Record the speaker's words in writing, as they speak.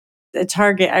at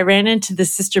Target, I ran into the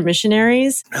Sister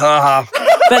Missionaries. Uh-huh.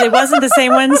 But it wasn't the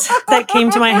same ones that came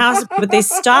to my house, but they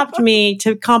stopped me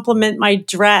to compliment my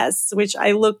dress, which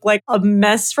I look like a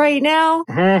mess right now.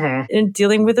 Mm-hmm. In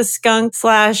dealing with a skunk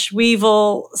 /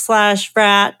 weevil /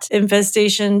 rat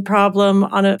infestation problem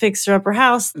on a fixer-upper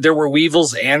house. There were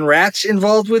weevils and rats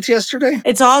involved with yesterday?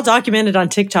 It's all documented on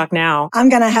TikTok now. I'm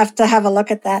going to have a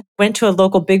look at that. Went to a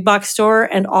local big box store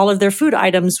and all of their food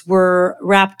items were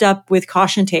wrapped up with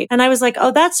caution tape. And I was like,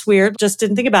 oh, that's weird. Just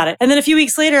didn't think about it. And then a few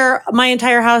weeks later, my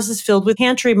entire house is filled with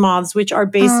pantry moths, which are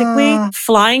basically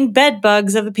flying bed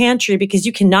bugs of the pantry because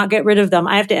you cannot get rid of them.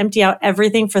 I have to empty out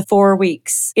everything for 4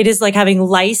 weeks. It is like having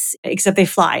lice, except they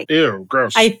fly. Ew,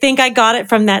 gross. I think I got it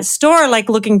from that store, like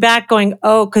looking back going,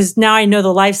 oh, because now I know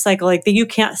the life cycle. Like you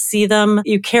can't see them.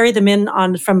 You carry them in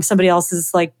on from somebody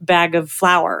else's like bag of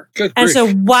flour. Good and grief.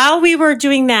 so while we were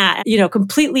doing that,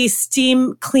 completely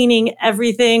steam cleaning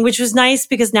everything, which was nice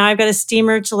because now I've got a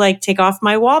steamer to like take off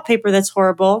my wallpaper that's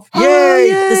horrible.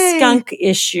 Yay! The skunk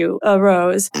issue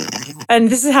arose. And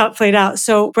this is how it played out.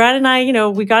 So Brad and I,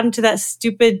 we got into that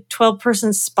stupid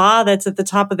 12-person spa that's at the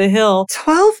top of the hill.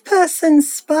 12-person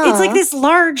spa? It's like this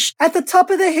large... At the top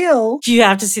of the hill? You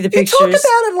have to see the pictures. You talk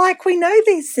about it like we know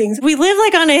these things. We live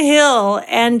like on a hill,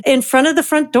 and in front of the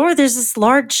front door, there's this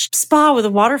large spa with a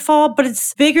waterfall, but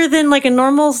it's bigger than like a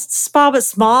normal spa, but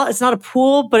small. It's not a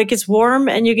pool, but it gets warm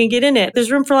and you can get in it.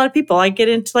 There's room for a lot of people. I get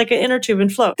into like an inner tube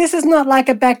and float. This is not like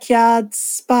a backyard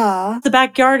spa. The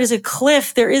backyard is a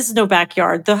cliff. There is no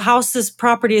backyard. The house's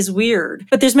property is weird,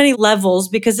 but there's many levels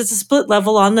because it's a split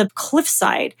level on the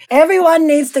cliffside. Everyone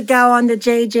needs to go on to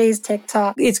JG's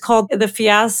TikTok. It's called the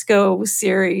Fiasco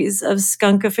series of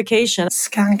skunkification.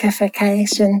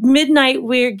 Skunkification. Midnight,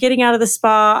 we're getting out of the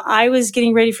spa. I was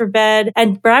getting ready for bed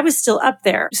and Brad was still up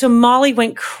there. So Molly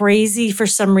went crazy for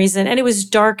some reason and it was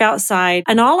dark outside.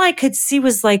 And all I could see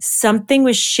was like something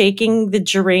was shaking the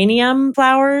geranium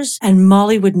flowers and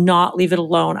Molly would not leave it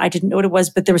alone. I didn't know what it was,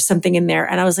 but there was something in there.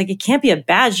 And I was like, it can't be a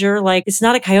badger. Like it's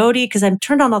not a coyote because I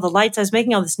turned on all the lights. I was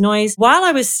making all this noise while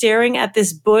I was staring at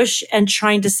this bush and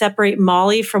trying to separate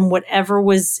Molly from whatever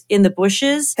was in the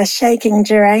bushes. The shaking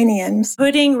geraniums.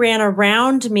 Pudding ran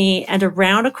around me and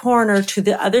around a corner to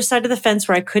the other side of the fence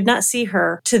where I could not see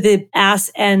her to the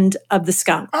ass end of the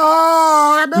skunk.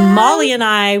 Oh, no. Molly and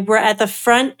I were at the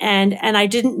front end and I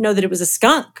didn't know that it was a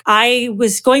skunk. I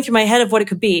was going through my head of what it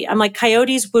could be. I'm like,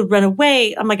 coyotes would run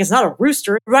away. I'm like, it's not a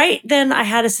rooster. Right then I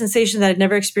had a sensation that I'd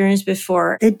never experienced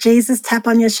before. Did Jesus tap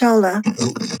on your shoulder?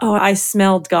 Oh, I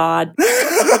smelled God.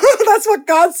 That's what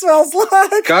God smells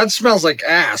like. God smells like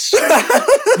ass.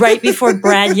 Right before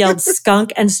Brad yelled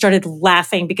skunk and started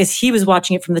laughing because he was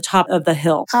watching it from the top of the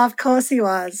hill. Of course he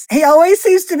was. He always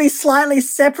seems to be slightly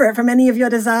separate from any of your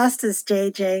disasters,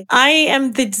 JJ. I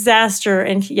am the disaster,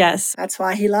 and yes. That's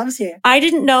why he loves you. I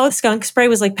didn't know skunk spray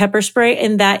was like pepper spray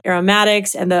in that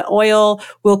aromatics and the oil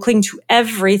will cling to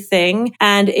everything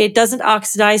and it doesn't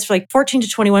oxidize for like 14 to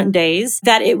 21 days,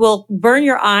 that it will burn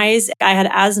your eyes. I had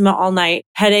asthma all night,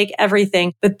 headache,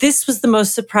 everything. But this was the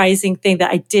most surprising thing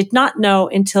that I did not know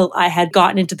until I had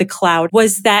gotten into the cloud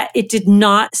was that it did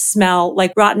not smell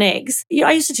like rotten eggs.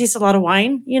 I used to taste a lot of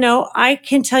wine. I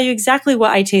can tell you exactly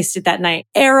what I tasted that night.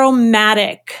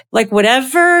 Aromatic. Like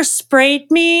whatever sprayed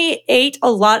me ate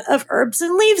a lot of herbs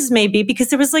and leaves maybe because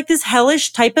there was like this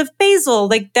hellish type of basil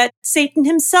like that Satan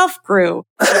himself grew.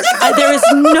 There was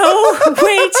no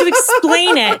way to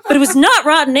explain it, but it was not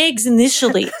rotten eggs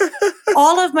initially.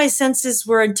 All of my senses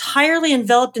were entirely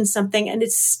enveloped in something and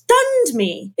it stunned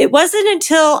me. It wasn't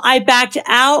until I backed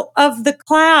out of the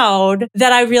cloud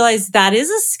that I realized that is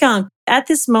a skunk. At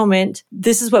this moment,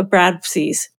 this is what Brad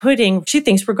sees. Pudding, she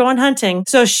thinks we're going hunting.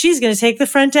 So she's going to take the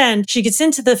front end. She gets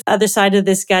into the other side of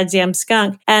this goddamn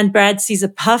skunk. And Brad sees a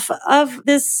puff of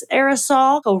this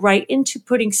aerosol go right into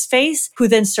Pudding's face, who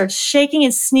then starts shaking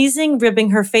and sneezing, rubbing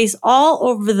her face all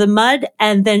over the mud.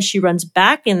 And then she runs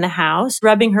back in the house,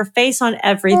 rubbing her face on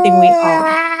everything we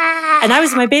own. And I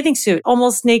was in my bathing suit,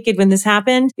 almost naked when this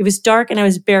happened. It was dark and I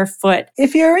was barefoot.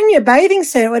 If you were in your bathing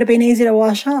suit, it would have been easy to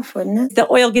wash off, wouldn't it?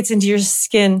 The oil gets into your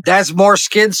skin. That's more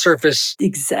skin surface.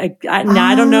 Exactly. Now,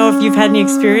 I don't know if you've had any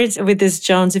experience with this,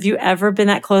 Jones. Have you ever been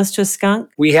that close to a skunk?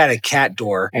 We had a cat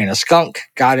door and a skunk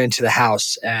got into the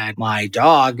house and my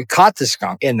dog caught the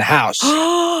skunk in the house.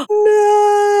 No.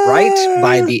 Right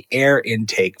by the air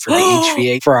intake for the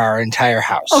HVA for our entire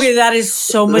house. Okay, that is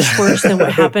so much worse than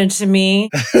what happened to me.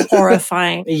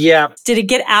 Horrifying. Yeah. Did it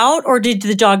get out or did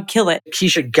the dog kill it?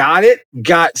 Keisha got it,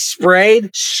 got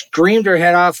sprayed, screamed her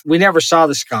head off. We never saw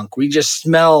the skunk. We just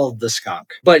smelled the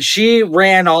skunk. But she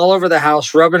ran all over the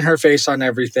house, rubbing her face on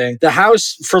everything. The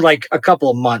house for like a couple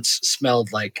of months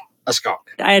smelled like a skunk.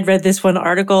 I had read this one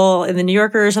article in the New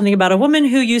Yorker or something about a woman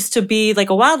who used to be like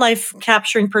a wildlife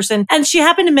capturing person. And she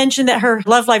happened to mention that her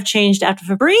love life changed after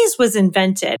Febreze was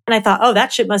invented. And I thought, oh,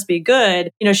 that shit must be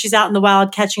good. You know, she's out in the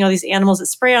wild catching all these animals that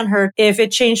spray on her. If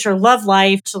it changed her love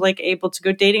life to like able to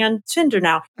go dating on Tinder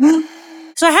now.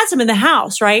 So I had some in the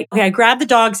house, right? Okay, I grabbed the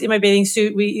dogs in my bathing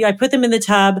suit. I put them in the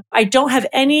tub. I don't have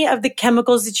any of the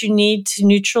chemicals that you need to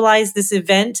neutralize this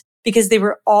event because they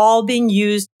were all being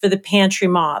used for the pantry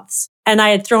moths. And I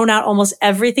had thrown out almost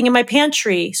everything in my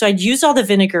pantry. So I'd used all the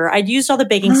vinegar. I'd used all the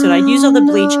baking soda. I'd used all the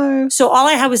bleach. No. So all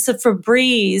I had was the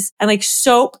Febreze and like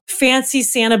soap, fancy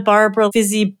Santa Barbara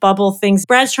fizzy bubble things.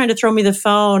 Brad's trying to throw me the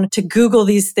phone to Google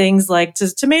these things like,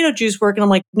 does tomato juice work? And I'm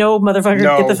like, no, motherfucker,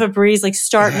 No. get the Febreze, like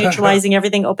start neutralizing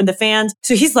everything, open the fans.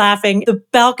 So he's laughing. The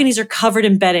balconies are covered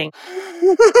in bedding.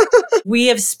 We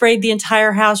have sprayed the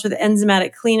entire house with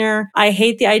enzymatic cleaner. I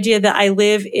hate the idea that I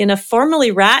live in a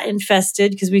formerly rat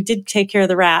infested, because we did take care of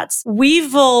the rats,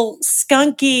 weevil,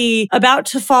 skunky, about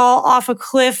to fall off a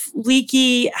cliff,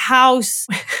 leaky house.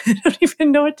 I don't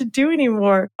even know what to do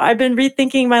anymore. I've been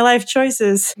rethinking my life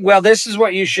choices. Well, this is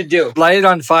what you should do. Light it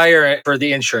on fire for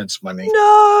the insurance money. No.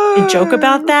 I joke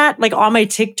about that, like on my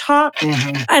TikTok.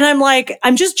 Mhm. And I'm like,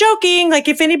 I'm just joking. Like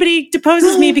if anybody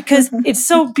deposes me because it's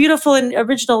so beautiful and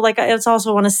original, like I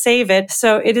also want to save it.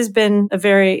 So it has been a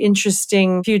very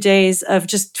interesting few days of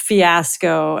just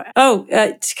fiasco. Oh,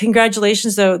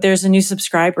 congratulations though. There's a new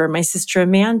subscriber, my sister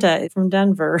Amanda from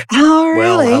Denver. Oh,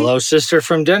 really? Well, hello, sister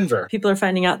from Denver. People are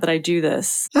finding out that I do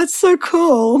this. That's so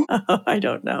cool. I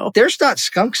don't know. There's not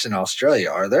skunks in Australia,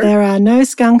 are there? There are no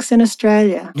skunks in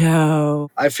Australia. No.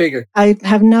 I figure I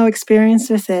have no experience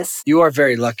with this. you are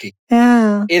very lucky.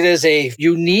 Yeah. It is a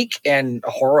unique and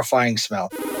horrifying smell.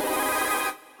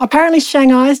 Apparently,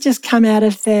 Shanghai's just come out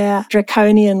of their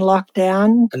draconian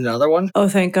lockdown. Another one? Oh,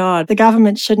 thank God. The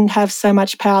government shouldn't have so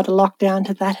much power to lock down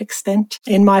to that extent,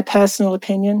 in my personal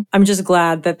opinion. I'm just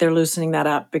glad that they're loosening that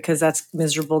up because that's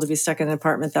miserable to be stuck in an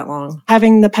apartment that long.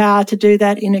 Having the power to do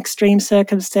that in extreme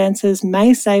circumstances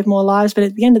may save more lives, but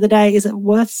at the end of the day, is it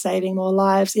worth saving more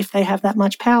lives if they have that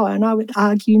much power? And I would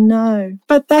argue no.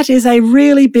 But that is a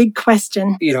really big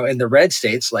question. You know, in the red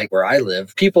states, like where I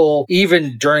live, people,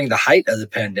 even during the height of the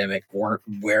pandemic, weren't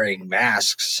wearing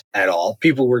masks at all.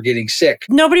 People were getting sick.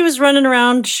 Nobody was running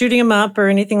around shooting them up or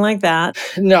anything like that.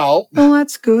 No. Well,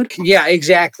 that's good. Yeah,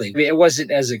 exactly. It wasn't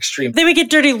as extreme. They would get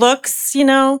dirty looks, you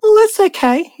know? Well, that's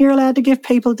okay. You're allowed to give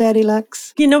people dirty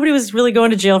looks. Nobody was really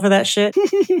going to jail for that shit.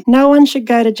 No one should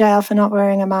go to jail for not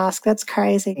wearing a mask. That's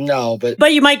crazy. No, but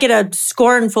But you might get a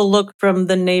scornful look from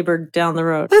the neighbor down the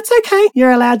road. That's okay.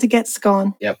 You're allowed to get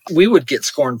scorn. yeah, we would get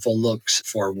scornful looks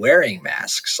for wearing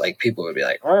masks. Like people would be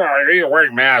like, "Oh, you're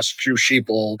wearing masks, you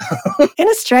sheeple." In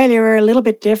Australia, we're a little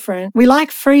bit different. We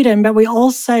like freedom, but we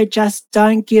also just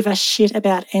don't give a shit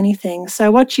about anything.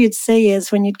 So what you'd see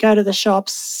is when you'd go to the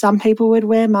shops, some people would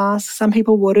wear masks, some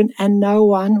people wouldn't, and no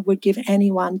one would give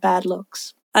anyone bad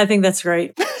looks. I think that's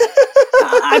great.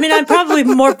 I mean, I'm probably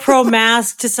more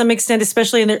pro-mask to some extent,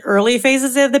 especially in the early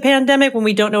phases of the pandemic when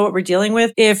we don't know what we're dealing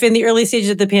with. If in the early stages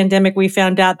of the pandemic, we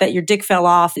found out that your dick fell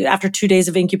off after 2 days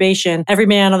of incubation, every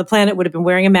man on the planet would have been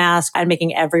wearing a mask and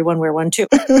making everyone wear one too.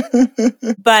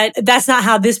 But that's not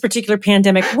how this particular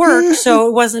pandemic worked. So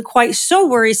it wasn't quite so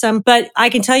worrisome. But I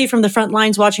can tell you from the front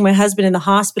lines watching my husband in the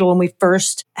hospital when we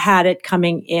first had it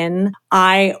coming in,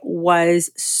 I was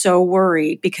so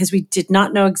worried because we did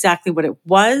not know exactly what it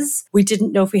was. We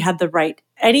didn't know if we had the right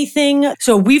anything.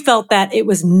 So we felt that it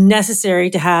was necessary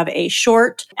to have a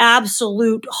short,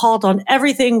 absolute halt on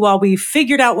everything while we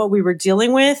figured out what we were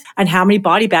dealing with and how many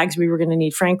body bags we were going to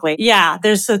need, frankly. Yeah,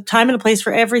 there's a time and a place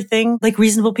for everything, like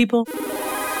reasonable people.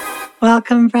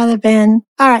 Welcome, Brother Ben.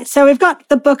 All right, so we've got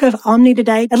the Book of Omni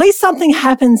today. At least something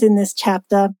happens in this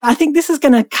chapter. I think this is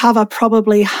going to cover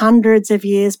probably hundreds of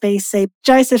years BC.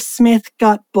 Joseph Smith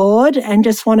got bored and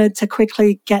just wanted to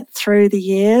quickly get through the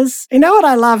years. You know what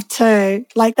I love too?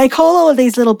 Like they call all of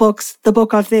these little books the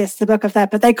Book of this, the Book of that,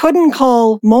 but they couldn't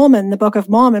call Mormon the Book of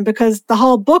Mormon because the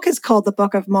whole book is called the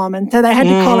Book of Mormon. So they had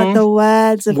to call it the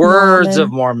Words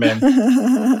of Mormon.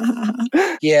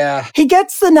 Yeah. He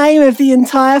gets the name of the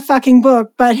entire fucking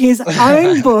book, but his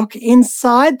own book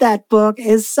inside that book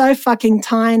is so fucking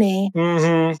tiny.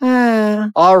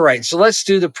 All right, so let's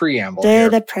do the preamble. Do here.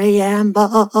 the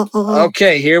preamble.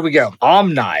 Okay, here we go.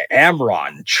 Omni,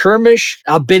 Amron, Chermish,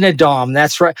 Abinadom.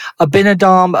 That's right.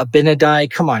 Abinadom, Abinadi.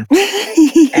 Come on.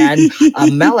 and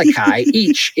Amaleki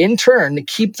each, in turn,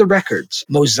 keep the records.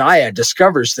 Mosiah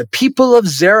discovers the people of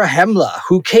Zarahemla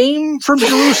who came from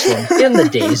Jerusalem in the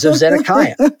days of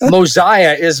Zedekiah.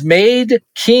 Mosiah is made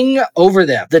king over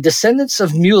them. The descendants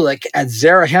of Mulek at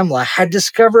Zarahemla had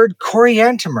discovered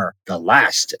Coriantumr, the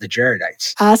last of the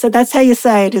Jaredites. So that's how you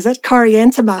say it, is it?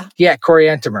 Coriantumr. Yeah,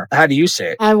 Coriantumr. How do you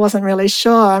say it? I wasn't really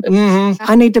sure. Mm-hmm.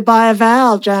 I need to buy a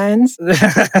vowel, Jones.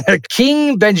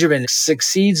 King Benjamin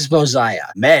succeeds Mosiah.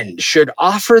 Men should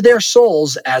offer their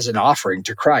souls as an offering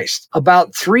to Christ.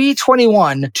 About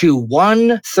 321 to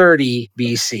 130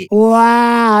 BC.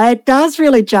 Wow, it does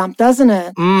really jump, doesn't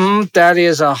it? That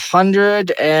is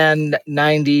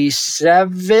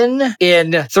 197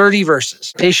 in 30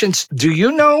 verses. Patience, do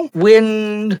you know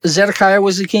when Zedekiah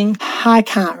was the king? I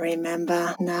can't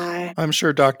remember, no. I'm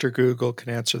sure Dr. Google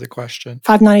can answer the question.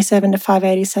 597 to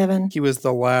 587. He was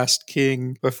the last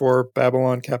king before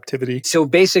Babylon captivity. So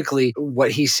basically,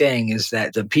 what he's saying is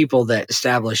that the people that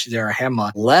established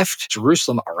Zarahemla left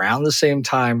Jerusalem around the same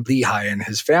time Lehi and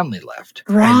his family left.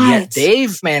 Right. And yet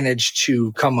they've managed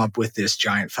to come up with this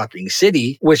giant fucking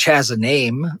city, which has a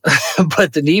name,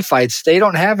 but the Nephites, they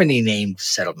don't have any named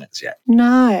settlements yet.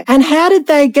 No. And how did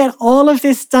they get all of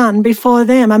this done before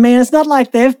them? I mean, it's not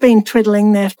like they've been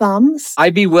twiddling their thumbs.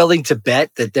 I'd be willing to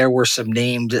bet that there were some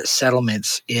named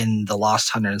settlements in the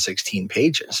lost 116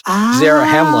 pages.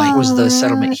 Zarahemla was the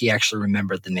settlement he actually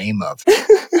remembered the name of.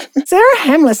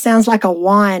 Zarahemla sounds like a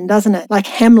wine, doesn't it? Like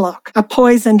hemlock, a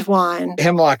poisoned wine.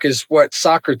 Hemlock is what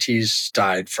Socrates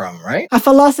died from, right? A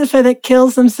philosopher that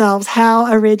kills themselves.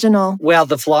 How original. Well,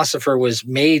 the philosopher was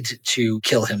made to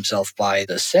kill himself by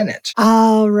the Senate.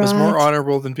 Oh, It right. was more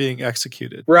honorable than being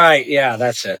executed. Right, yeah,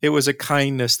 that's it. It was a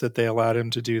kindness that they allowed him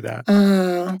to do that,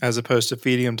 as opposed to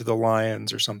feeding him to the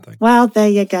lions or something. Well, there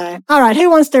you go. All right, who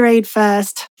wants to read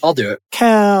first? I'll do it.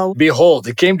 Curl. Behold,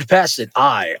 it came to pass that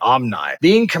I, Omni,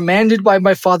 being commanded by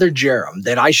my father Jeram,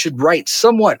 that I should write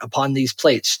somewhat upon these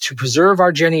plates to preserve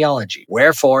our genealogy.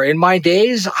 Wherefore, in my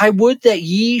days, I would that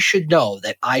ye should know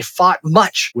that I fought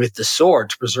much with the sword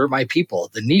to preserve my people,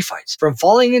 the Nephites, from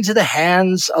falling into the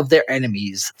hands of their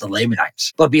enemies, the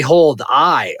Lamanites. But behold,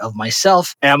 I of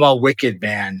myself am a wicked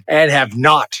man, and have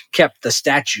not kept the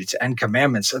statutes and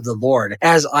commandments of the Lord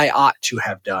as I ought to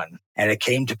have done. And it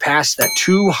came to pass that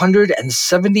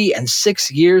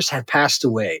 276 years had passed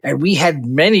away, and we had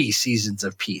many seasons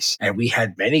of peace, and we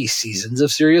had many seasons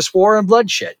of serious war and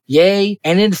bloodshed. Yea,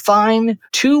 and in fine,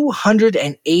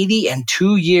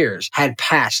 282 years had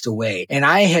passed away, and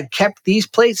I had kept these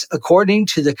plates according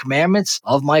to the commandments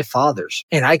of my fathers.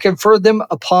 And I conferred them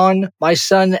upon my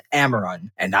son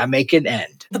Ammoron, and I make an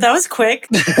end. But that was quick.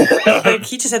 Like,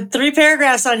 he just had 3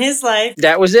 paragraphs on his life.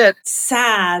 That was it.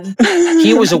 Sad.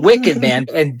 He was a wicked man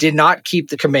and did not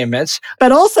keep the commandments.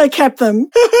 But also kept them.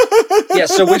 Yeah,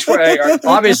 so which one?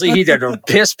 Obviously, he did a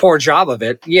piss poor job of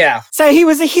it. Yeah, So he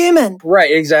was a human. right,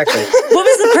 exactly. What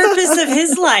was the purpose of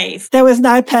his life? There was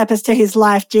no purpose to his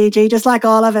life, Gigi, just like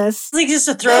all of us. Like just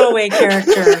a throwaway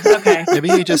character. Okay. Maybe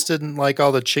he just didn't like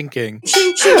all the chinking.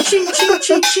 Ching, ching, ching, ching,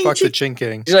 ching, ching, Fuck the ching.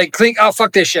 chinking. He's like, clink, oh,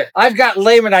 fuck this shit. I've got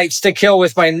Lamanites to kill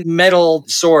with my metal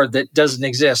sword that doesn't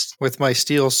exist. With my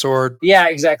steel sword, Yeah,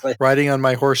 exactly. riding on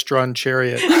my horse-drawn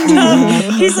chariot.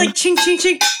 He's like, ching, ching,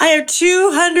 ching. I have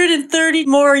 230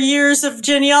 more years of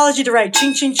genealogy to write.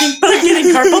 Ching, ching, ching. But I'm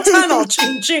getting carpal tunnel.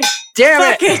 Ching, ching. Damn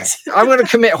Fuck it. it. I'm going to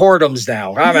commit whoredoms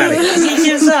now. I'm out of here. He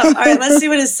gives up. All right, let's see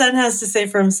what his son has to say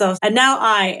for himself. And now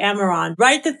I, Ammoron,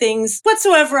 write the things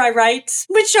whatsoever I write,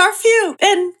 which are few,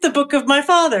 in the book of my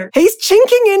father. He's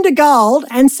chinking into gold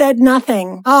and said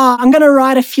nothing. Oh, I'm going to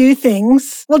write a few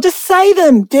things. Well, just say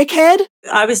them, dickhead.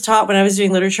 I was taught when I was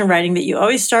doing literature and writing that you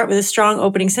always start with a strong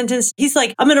opening sentence. He's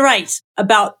like, I'm going to write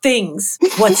about things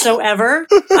whatsoever.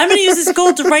 I'm going to use this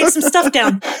gold to write some stuff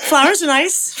down. Flowers are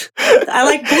nice. I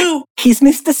like blue. He's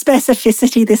missed the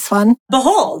specificity, this one.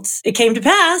 Behold, it came to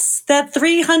pass that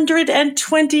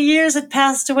 320 years had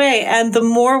passed away, and the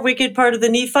more wicked part of the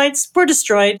Nephites were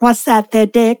destroyed. What's that? They're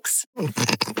dicks.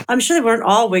 I'm sure they weren't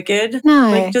all wicked.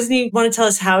 No. Like, doesn't he want to tell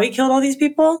us how he killed all these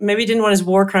people? Maybe he didn't want his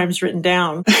war crimes written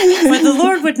down. But the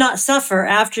Lord would not suffer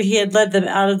after he had led them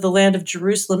out of the land of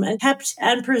Jerusalem and kept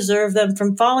and preserved them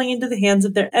from falling into the hands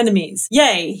of their enemies.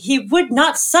 Yea, he would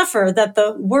not suffer that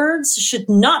the words should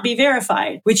not be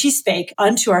verified, which he spake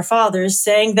unto our fathers,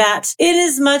 saying that,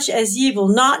 inasmuch as ye will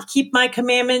not keep my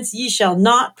commandments, ye shall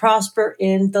not prosper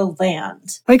in the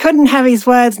land. We couldn't have his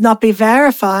words not be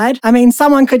verified. I mean,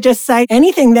 someone could just say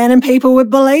anything then and people would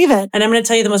believe it. And I'm going to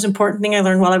tell you the most important thing I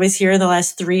learned while I was here in the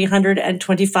last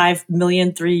 325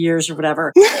 million 3 years or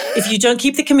whatever. If you don't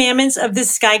keep the commandments of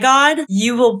this sky god,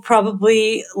 you will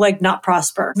probably not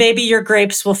prosper. Maybe your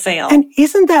grapes will fail. And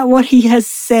isn't that what he has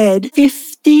said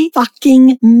 50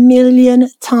 fucking million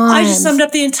times? I just summed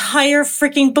up the entire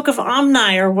freaking book of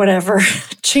Omni or whatever.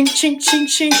 Chink, chink, chink,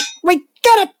 chink. We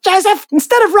get it, Joseph.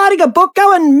 Instead of writing a book,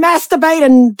 go and masturbate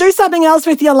and do something else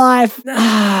with your life.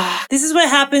 This is what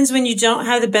happens when you don't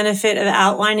have the benefit of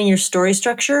outlining your story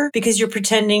structure because you're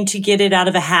pretending to get it out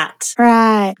of a hat.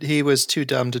 Right. He was too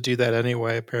dumb to do that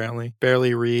anyway, apparently.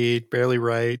 Barely read, barely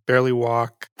write, barely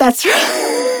walk. That's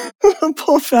right.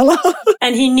 Poor fella.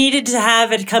 And he needed to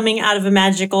have it coming out of a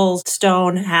magical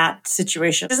stone hat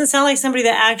situation. Doesn't sound like somebody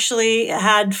that actually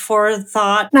had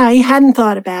forethought. No, he hadn't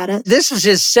thought about it. This is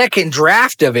his second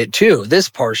draft of it, too, this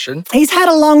portion. He's had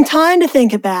a long time to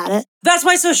think about it. That's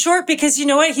why it's so short, because you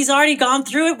know what? He's already gone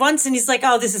through it once and he's like,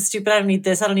 oh, this is stupid. I don't need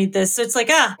this. I don't need this. So it's like,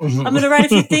 I'm going to write a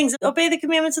few things. Obey the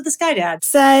commandments of the Sky Dad.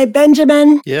 So,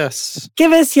 Benjamin, Yes.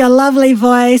 give us your lovely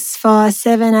voice for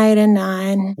 7, 8, and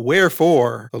 9.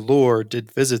 Wherefore the Lord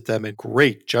did visit them in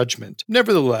great judgment.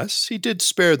 Nevertheless, he did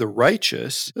spare the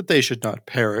righteous, that they should not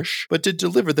perish, but did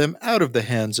deliver them out of the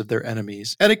hands of their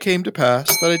enemies. And it came to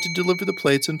pass that I did deliver the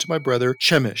plates unto my brother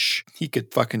Chemish. He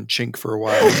could fucking chink for a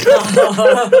while.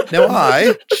 Now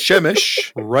I,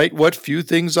 Chemish, write what few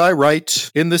things I write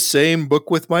in the same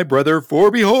book with my brother, for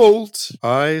behold,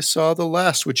 I saw the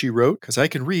last which he wrote, because I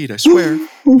can read, I swear,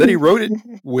 that he wrote it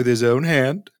with his own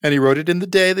hand, and he wrote it in the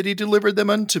day that he delivered them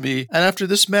unto me. And after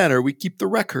this manner we keep the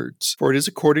records, for it is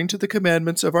according to the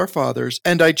commandments of our fathers.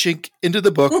 And I chink into the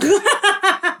book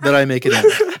that I make it end.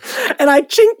 And I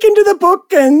chink into the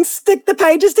book and stick the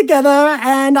pages together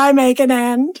and I make an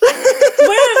end.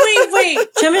 Wait.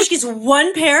 Chemish gets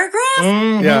one paragraph?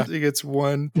 Yeah, he gets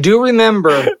one. Do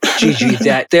remember, Gigi,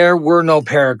 that there were no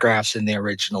paragraphs in the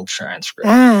original transcript.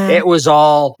 It was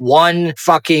all one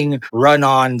fucking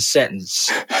run-on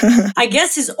sentence. I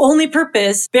guess his only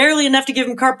purpose, barely enough to give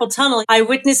him carpal tunnel. I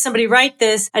witnessed somebody write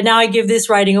this, and now I give this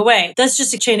writing away. That's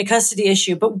just a chain of custody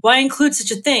issue. But why include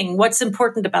such a thing? What's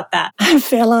important about that?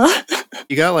 Fella.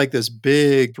 You got like this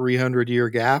big 300-year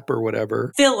gap or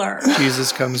whatever. Filler.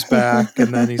 Jesus comes back,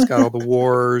 and then he's got all the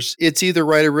wars. It's either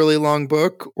write a really long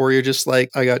book, or you're just like,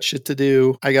 I got shit to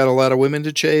do. I got a lot of women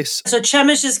to chase. So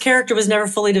Chemish's character was never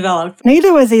fully developed.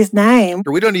 Neither was his name.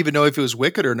 We don't even know if he was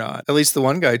wicked or not. At least the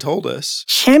one guy told us.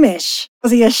 Chemish.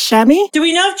 Was he a chamois? Do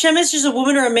we know if Chemish is a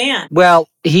woman or a man? Well,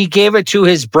 he gave it to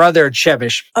his brother,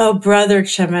 Chemish. Oh, brother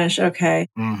Chemish. Okay.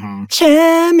 Mm-hmm.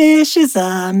 Chemish is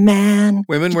a man.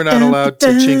 Women were not allowed to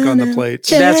chink on the plates.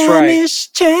 That's right.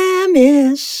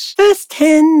 Chemish. Verse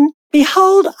 10.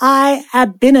 Behold, I,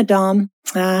 Abinadom.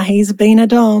 He's been a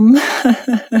dom,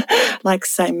 like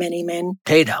so many men.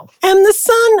 Tato. Am the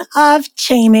son of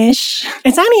Chemish.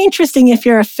 It's only interesting if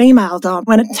you're a female dom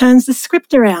when it turns the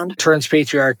script around. Turns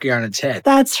patriarchy on its head.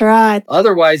 That's right.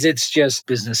 Otherwise, it's just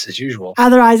business as usual.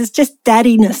 Otherwise, it's just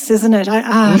daddiness, isn't it?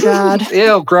 Oh, God.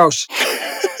 Ew, gross.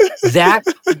 That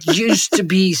used to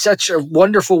be such a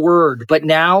wonderful word, but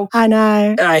now I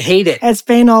know. I hate it. It's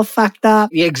been all fucked up.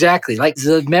 Yeah, exactly. Like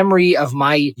the memory of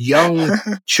my young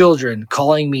children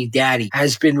calling me daddy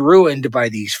has been ruined by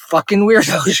these fucking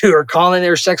weirdos who are calling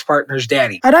their sex partners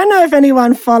daddy. I don't know if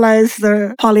anyone follows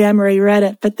the polyamory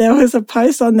Reddit, but there was a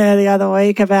post on there the other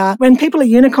week about when people are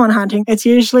unicorn hunting, it's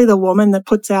usually the woman that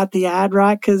puts out the ad,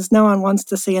 right? Because no one wants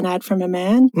to see an ad from a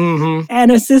man. Mm-hmm.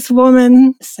 And it's this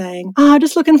woman saying,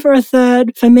 just looking for a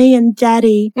third for me and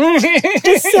daddy.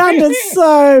 It sounded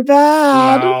so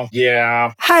bad. Wow.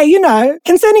 Yeah. Hey,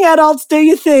 consenting adults, do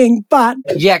your thing, but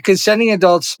Yeah, consenting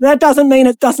adults. that doesn't mean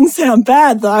it doesn't sound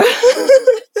bad, though.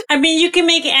 I mean, you can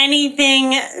make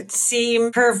anything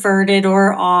seem perverted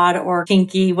or odd or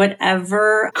kinky,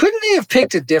 whatever. Couldn't they have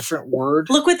picked a different word?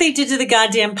 Look what they did to the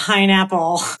goddamn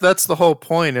pineapple. That's the whole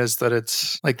point, is that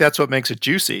it's like that's what makes it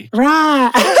juicy.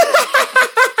 Right.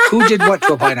 Who did what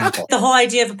to a pineapple? The whole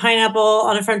idea of a pineapple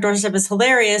on a front doorstep is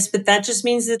hilarious, but that just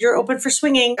means that you're open for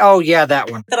swinging. Oh, yeah, that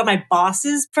one. That on my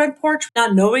boss's front porch,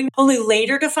 not knowing, only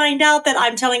later to find out that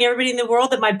I'm telling everybody in the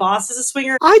world that my boss is a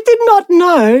swinger. I did not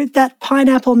know that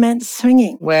pineapple meant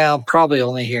swinging. Well, probably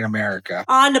only here in America.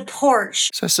 On the porch.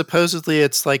 So supposedly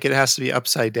it's like it has to be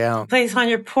upside down. Place on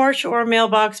your porch or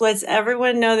mailbox lets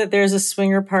everyone know that there's a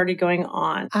swinger party going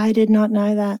on. I did not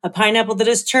know that. A pineapple that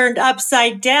is turned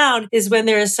upside down is when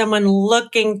there is someone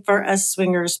looking for a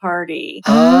swingers party.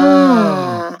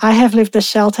 I have lived a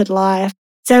sheltered life.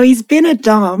 So he's been a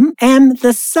dom, am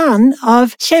the son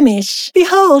of Chemish.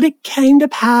 Behold, it came to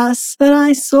pass that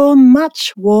I saw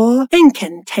much war and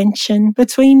contention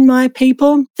between my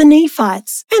people, the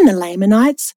Nephites and the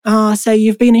Lamanites. So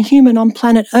you've been a human on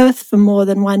planet Earth for more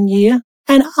than 1 year.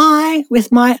 And I, with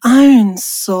my own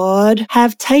sword,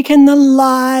 have taken the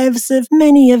lives of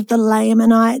many of the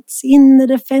Lamanites in the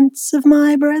defense of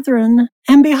my brethren.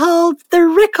 And behold, the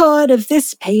record of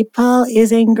this people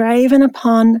is engraven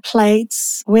upon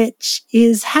plates, which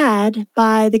is had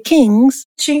by the kings.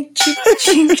 Chink, chink,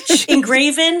 chink, chink.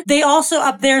 Engraven. They also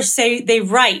up there say they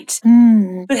write,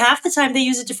 but half the time they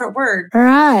use a different word.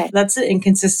 Right. That's an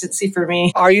inconsistency for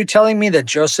me. Are you telling me that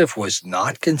Joseph was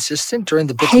not consistent during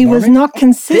the Book He of Mormon? was not This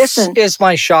consistent. is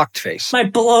my shocked face. My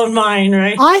blown mind,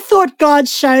 right? I thought God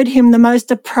showed him the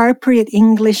most appropriate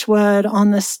English word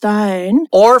on the stone.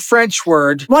 Or French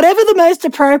word. Whatever the most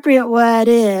appropriate word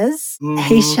is,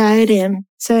 he Mhm. showed him.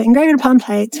 So engraven upon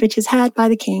plates, which is had by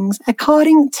the kings,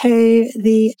 according to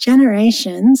the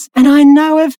generations. And I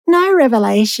know of no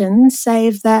revelation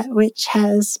save that which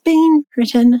has been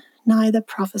written, neither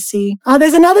prophecy. Oh,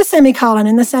 there's another semicolon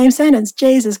in the same sentence.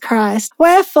 Jesus Christ.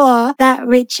 Wherefore that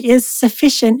which is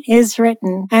sufficient is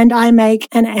written, and I make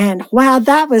an end. Wow,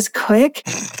 that was quick.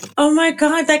 Oh my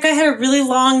God, that guy had a really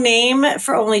long name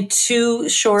for only two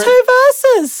short. 2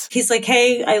 verses. He's like,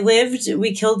 hey, I lived,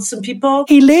 we killed some people.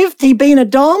 He lived, he'd been a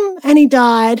dom, and he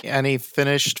died. And he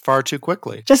finished far too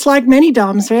quickly. Just like many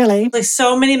doms, really. Like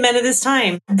so many men at this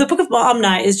time. The Book of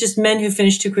Omni is just men who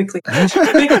finish too quickly.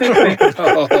 Quick.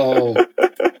 Oh.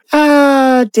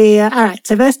 Oh dear. All right.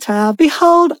 So verse 12.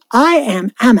 Behold, I am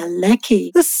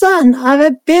Amaleki, the son of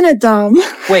Abinadom.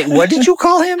 Wait, what did you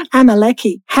call him?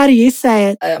 Amaleki. How do you say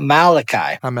it?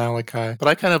 Malachi. Amaleki. But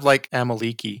I kind of like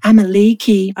Amaleki.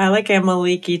 Amaleki. I like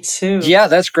Amaleki too. Yeah,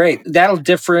 that's great. That'll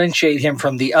differentiate him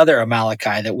from the other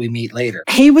Amaleki that we meet later.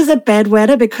 He was a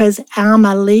bedwetter because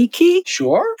Amaleki.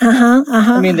 Sure. Uh-huh.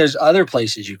 I mean, there's other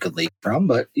places you could leak from,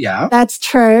 but yeah. That's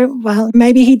true. Well,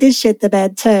 maybe he did shit the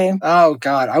bed too. Oh,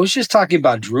 God. I was just talking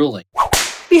about drooling.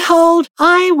 Behold,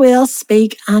 I will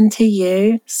speak unto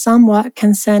you somewhat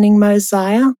concerning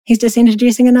Mosiah. He's just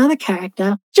introducing another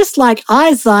character, just like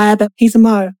Isaiah, but he's a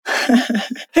Mo,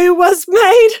 who was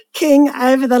made king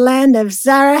over the land of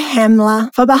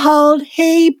Zarahemla. For behold,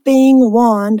 he being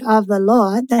warned of the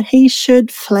Lord that he should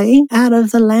flee out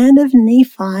of the land of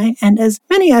Nephi, and as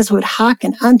many as would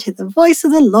hearken unto the voice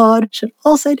of the Lord should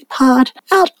also depart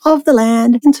out of the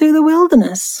land into the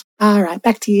wilderness. All right,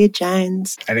 back to you,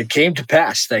 Jones. And it came to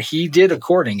pass that he did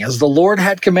according as the Lord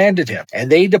had commanded him.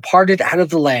 And they departed out of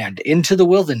the land into the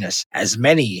wilderness, as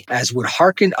many as would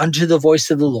hearken unto the voice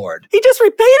of the Lord. He just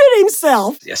repeated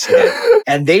himself. Yes, he did.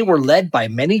 And they were led by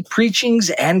many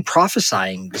preachings and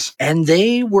prophesyings. And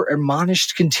they were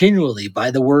admonished continually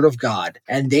by the word of God.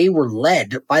 And they were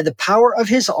led by the power of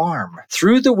his arm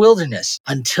through the wilderness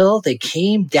until they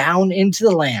came down into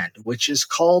the land, which is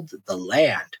called the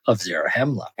land of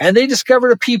Zarahemla. And they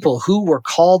discovered a people who were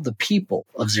called the people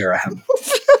of Zarahemla.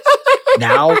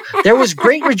 Now, there was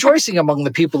great rejoicing among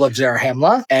the people of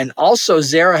Zarahemla, and also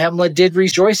Zarahemla did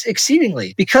rejoice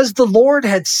exceedingly, because the Lord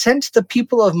had sent the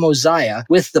people of Mosiah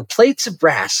with the plates of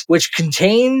brass, which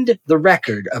contained the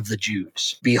record of the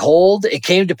Jews. Behold, it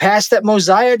came to pass that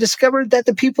Mosiah discovered that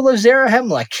the people of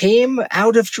Zarahemla came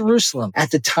out of Jerusalem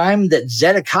at the time that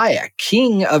Zedekiah,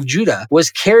 king of Judah, was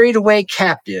carried away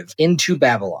captive into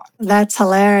Babylon. That's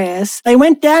hilarious. They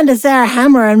went down to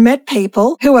Zarahemla and met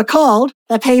people who were called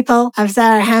the people of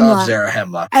Zarahemla. Of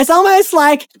Zarahemla. It's almost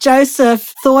like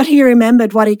Joseph thought he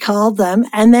remembered what he called them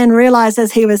and then realized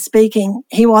as he was speaking,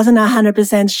 he wasn't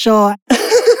 100% sure.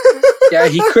 Yeah,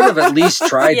 he could have at least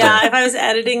tried Yeah, to. if I was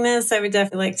editing this, I would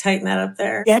definitely tighten that up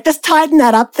there. Yeah, just tighten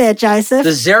that up there, Joseph.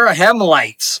 The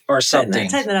Zarahemlites or Tighten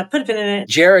something. that up. Put a pin in it.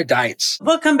 Jaredites.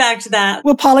 We'll come back to that.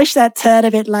 We'll polish that turd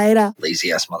a bit later.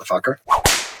 Lazy ass motherfucker.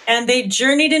 And they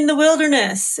journeyed in the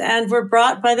wilderness and were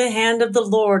brought by the hand of the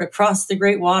Lord across the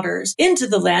great waters into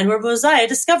the land where Mosiah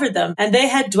discovered them. And they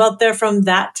had dwelt there from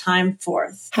that time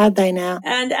forth. How'd they now?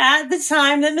 And at the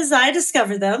time that Mosiah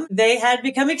discovered them, they had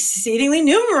become exceedingly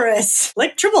numerous,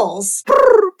 like tribbles.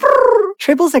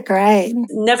 Tribbles are great.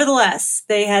 Nevertheless,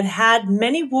 they had had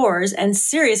many wars and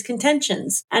serious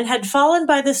contentions, and had fallen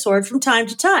by the sword from time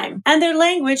to time, and their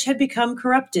language had become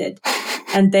corrupted.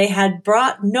 And they had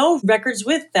brought no records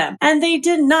with them, and they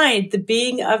denied the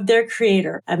being of their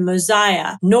creator, and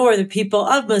Mosiah, nor the people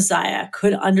of Mosiah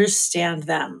could understand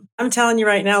them. I'm telling you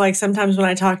right now, like sometimes when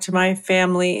I talk to my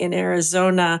family in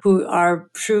Arizona who are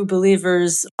true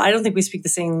believers, I don't think we speak the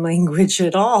same language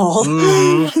at all.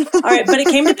 All right, but it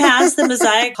came to pass that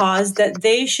Mosiah caused that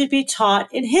they should be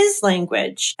taught in his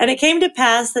language. And it came to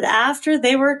pass that after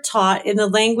they were taught in the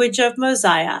language of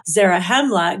Mosiah,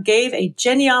 Zarahemla gave a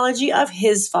genealogy of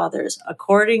his fathers,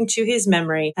 according to his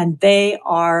memory, and they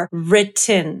are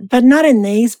written. But not in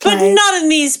these plates. But not in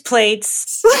these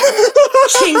plates.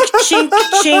 Chink, chink,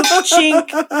 chink, chink,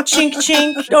 chink,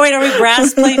 chink. Oh, wait, are we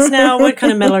brass plates now? What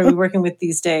kind of metal are we working with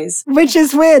these days? Which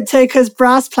is weird too, because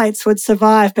brass plates would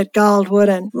survive, but gold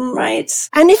wouldn't. Right.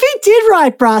 And if he did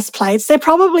write brass plates, they're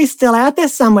probably still out there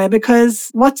somewhere because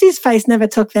what's-his-face never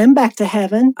took them back to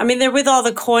heaven. I mean, they're with all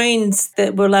the coins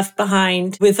that were left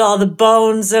behind, with all the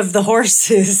bones of the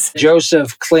horses.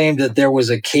 Joseph claimed that there was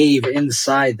a cave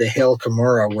inside the Hill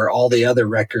Cumorah where all the other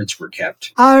records were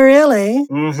kept. Oh, really?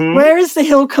 Mm-hmm. Where is the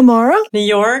Hill Cumorah? New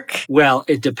York? Well,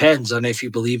 it depends on if you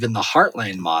believe in the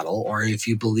Heartland model or if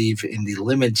you believe in the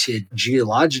limited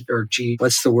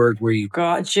what's the word where you...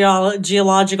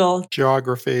 Geological.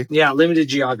 Geography. Yeah, limited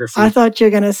geography. I thought you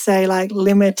were going to say like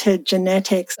limited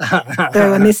genetics. They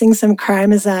were missing some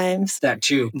chromosomes. That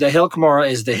too. The Hill Cumorah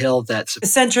is the hill that's... The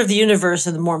center of the universe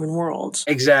of the Mormon world.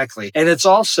 Exactly. And it's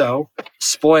also,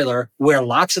 spoiler, where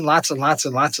lots and lots and lots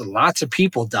and lots and lots of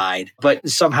people died, but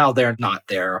somehow they're not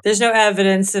there. There's no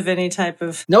evidence of any type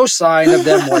of... No sign of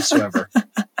them whatsoever.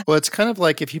 Well, it's kind of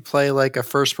like if you play like a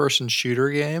first-person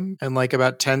shooter game and like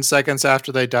about 10 seconds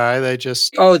after they die, they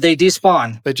just... Oh, they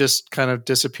despawn. They just kind of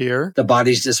disappear. The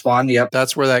bodies despawn, yep.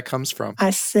 That's where that comes from.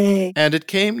 I see. And it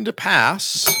came to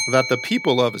pass that the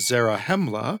people of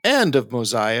Zarahemla and of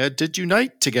Mosiah did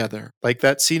unite together, like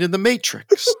that scene in The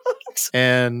Matrix.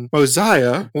 And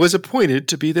Mosiah was appointed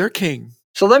to be their king.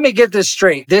 So let me get this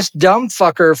straight. This dumb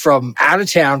fucker from out of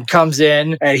town comes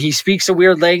in and he speaks a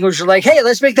weird language. They're like, hey,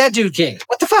 let's make that dude king.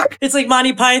 What the fuck? It's like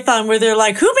Monty Python where they're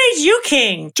like, who made you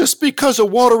king? Just because a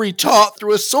watery tot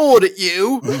threw a sword at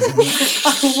you.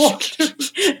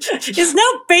 Is no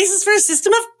basis for a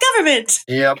system of government.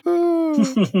 Yep.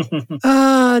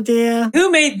 Oh, dear. Who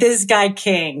made this guy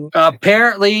king?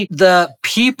 Apparently the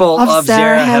people of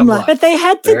Zarahemla. Zarahemla. But they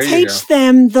had to There you teach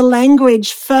them the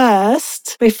language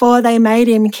first before they made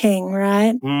him king,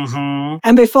 right? Mm-hmm.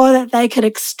 And before that, they could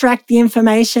extract the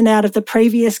information out of the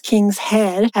previous king's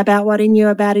head about what he knew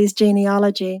about his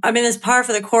genealogy. I mean, as par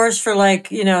for the course for like,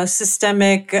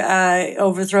 systemic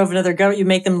overthrow of another government. You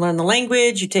make them learn the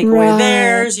language, you take away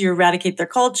theirs, you eradicate their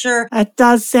culture. It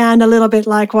does sound a little bit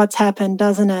like what's happened,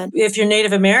 doesn't it? If you're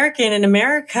Native American in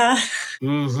America.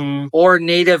 Mm-hmm. Or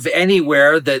native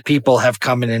anywhere that people have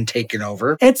come in and taken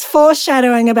over. It's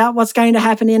foreshadowing about what's going to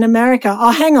happen in America.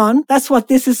 Oh, hang on. That's what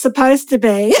this is supposed to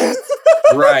be.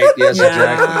 Right. Yes,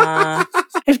 exactly.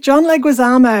 If John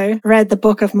Leguizamo read the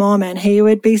Book of Mormon, he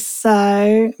would be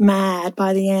so mad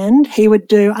by the end. He would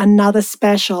do another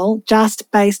special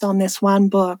just based on this one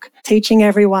book, teaching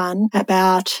everyone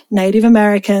about Native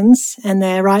Americans and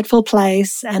their rightful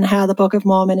place and how the Book of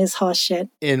Mormon is horseshit.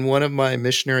 In one of my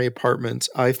missionary apartments,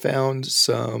 I found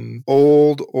some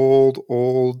old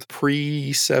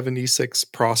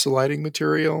pre-76 proselyting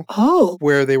material. Oh.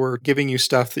 Where they were giving you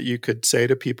stuff that you could say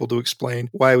to people to explain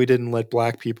why we didn't let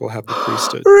black people have the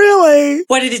priesthood. Really?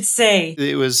 What did it say?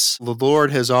 It was, the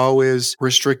Lord has always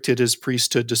restricted his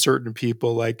priesthood to certain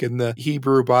people. Like in the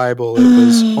Hebrew Bible, it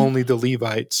was only the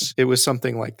Levites. It was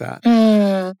something like that.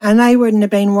 And they wouldn't have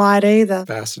been white either.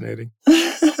 Fascinating.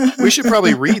 We should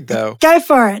probably read, though. Go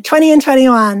for it. 20 and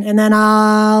 21, and then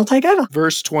I'll take over.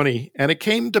 Verse 20. And it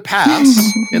came to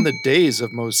pass in the days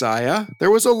of Mosiah, there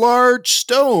was a large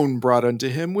stone brought unto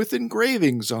him with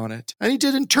engravings on it. And he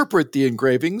did interpret the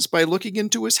engravings by looking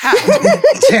into his hat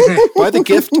by the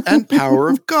gift and power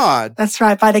of God. That's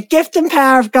right, by the gift and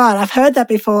power of God. I've heard that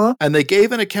before. And they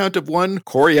gave an account of one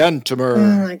Coriantumr.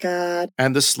 Oh my God.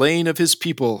 And the slain of his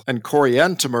people. And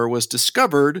Coriantumr was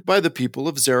discovered by the people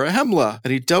of Zarahemla.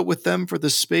 And he dealt with them for the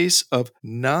space of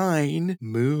 9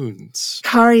 moons.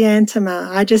 Coriantumr.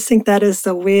 I just think that is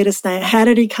the weirdest name. How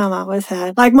did he come up with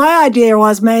that? Like, my idea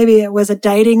was maybe it was a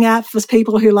dating app for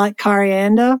people who like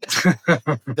coriander.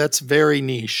 That's very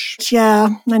niche. Yeah,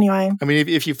 anyway. I mean,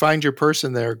 if you find your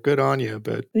person there, good on you,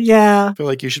 but yeah, I feel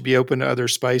like you should be open to other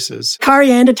spices.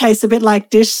 Coriander tastes a bit like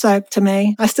dish soap to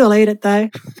me. I still eat it though.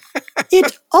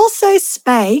 It also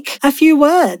spake a few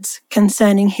words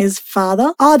concerning his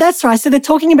father. Oh, that's right. So they're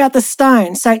talking about the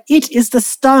stone. So it is the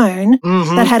stone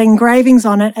that had engravings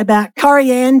on it about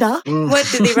coriander. What,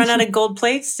 did they run out of gold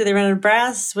plates? Did they run out of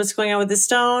brass? What's going on with the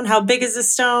stone? How big is the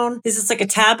stone? Is this like a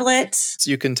tablet? So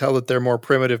you can tell that they're more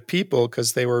primitive people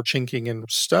because they were chinking in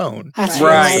stone. That's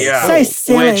right, yeah. So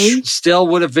silly. Which still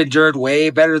would have endured way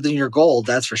better than your gold,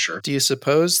 that's for sure. Do you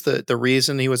suppose that the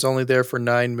reason he was only there for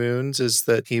 9 moons is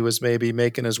that he was maybe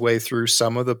making his way through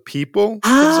some of the people of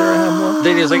Zarahemla?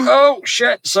 Then he was like, oh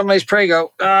shit, somebody's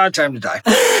prego. Time to die.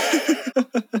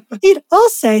 It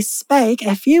also spake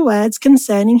a few words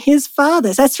concerning his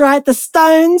fathers. That's right, the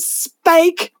stones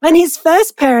spake when his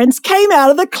first parents came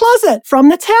out of the closet from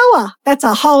the tower. That's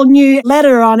a whole new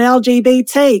letter on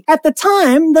LGBT. At the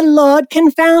time, the Lord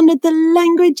confounded the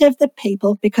language of the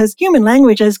people because human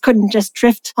languages couldn't just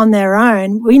drift on their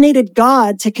own. We needed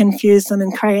God to confuse them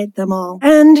and create them all.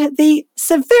 And the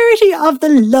severity of the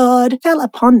Lord fell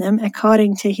upon them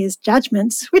according to his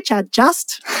judgments, which are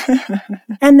just,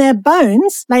 and their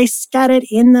bones lay scattered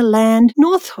in the land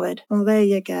northward. Well, there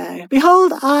you go.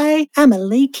 Behold, I,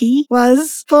 Amaleki,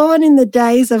 was born in the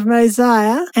days of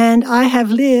Mosiah, and I have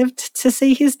lived to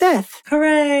see his death.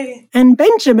 Hooray! And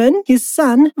Benjamin, his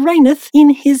son, reigneth in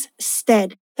his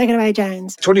stead. Take it away,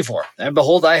 Jones. 24. And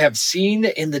behold, I have seen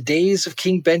in the days of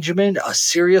King Benjamin a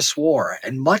serious war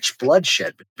and much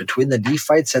bloodshed between the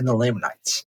Nephites and the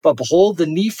Lamanites. But behold, the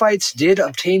Nephites did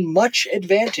obtain much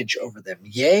advantage over them,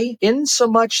 yea,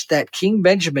 insomuch that King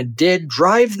Benjamin did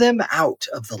drive them out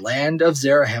of the land of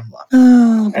Zarahemla.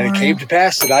 Oh, boy. And it came to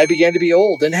pass that I began to be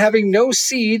old, and having no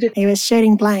seed, He was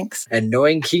shooting blanks. and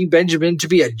knowing King Benjamin to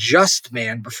be a just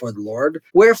man before the Lord,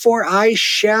 wherefore I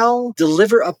shall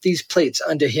deliver up these plates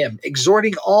unto him,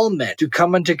 exhorting all men to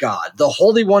come unto God, the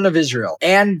Holy One of Israel,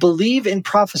 and believe in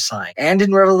prophesying, and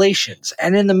in revelations,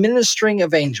 and in the ministering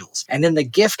of angels, and in the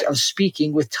gift of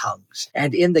speaking with tongues,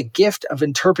 and in the gift of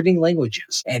interpreting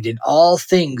languages, and in all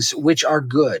things which are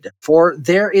good. For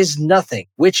there is nothing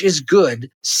which is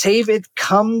good, save it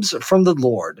comes from the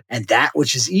Lord, and that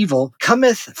which is evil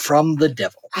cometh from the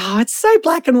devil. Oh, it's so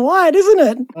black and white, isn't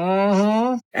it?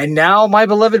 And now, my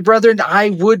beloved brethren, I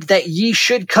would that ye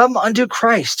should come unto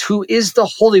Christ, who is the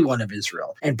Holy One of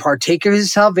Israel, and partake of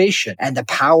his salvation and the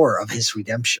power of his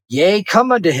redemption. Yea,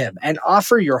 come unto him, and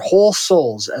offer your whole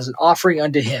souls as an offering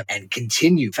unto him, and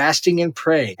continue fasting and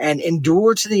praying, and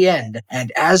endure to the end.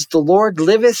 And as the Lord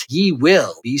liveth, ye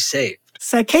will be saved.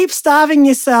 So keep starving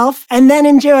yourself and then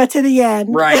endure to the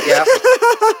end. Right, yeah.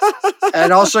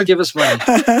 And also give us money.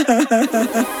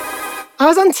 I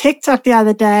was on TikTok the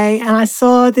other day and I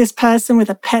saw this person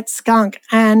with a pet skunk,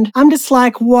 and I'm just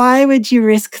like, why would you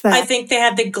risk that? I think they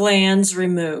had the glands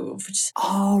removed.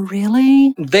 Oh,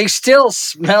 really? They still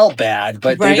smell bad,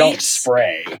 but they don't Right?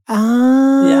 spray.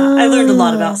 Ah. Yeah, I learned a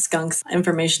lot about skunks,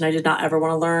 information I did not ever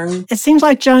want to learn. It seems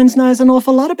like Jones knows an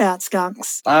awful lot about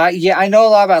skunks. Yeah, I know a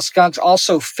lot about skunks.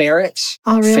 Also, ferrets.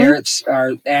 Oh, really? Ferrets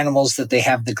are animals that they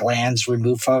have the glands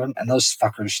removed from them, and those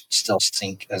fuckers still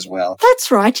stink as well.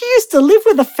 That's right. You used to live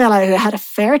with a fellow who had a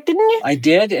ferret, didn't you? I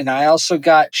did, and I also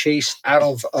got chased out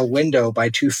of a window by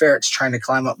two ferrets trying to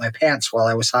climb up my pants while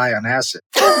I was high on acid.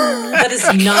 That is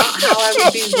not how I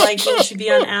would be liking to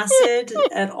be on acid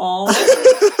at all.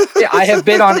 Yeah, I have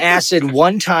been on acid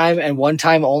one time and one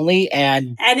time only,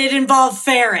 and And it involved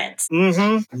ferrets.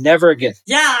 never again.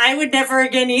 Yeah, I would never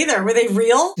again either. Were they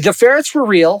real? The ferrets were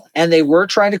real, and they were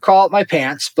trying to crawl up my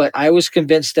pants, but I was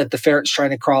convinced that the ferrets trying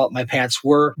to crawl up my pants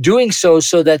were doing so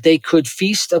that they could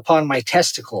feast upon my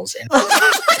testicles. And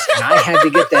I had to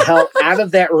get the hell out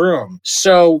of that room.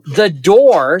 So the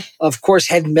door, of course,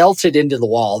 had melted into the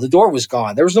wall. The door was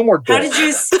gone. There was no more door. How did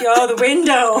you go the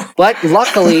window? But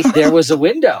luckily, there was a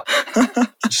window.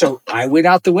 So I went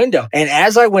out the window. And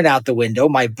as I went out the window,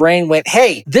 my brain went,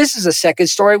 hey, this is a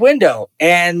second-story window.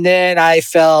 And then I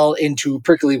fell into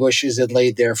prickly bushes and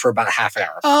laid there for about half an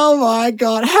hour. Oh my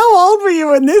God. How old were you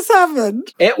when this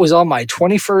happened? It was on my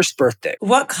 21st birthday.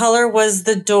 What color was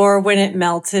the door when it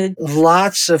melted?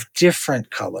 Lots of different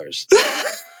colors.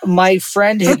 My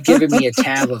friend had given me a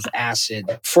tab of acid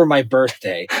for my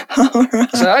birthday. All right.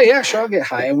 I said, oh, yeah, sure, I'll get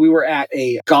high. And we were at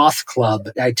a goth club.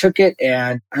 I took it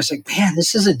and I was like, man,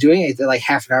 this isn't doing anything. Like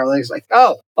half an hour later, it's like,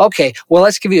 oh, okay, well,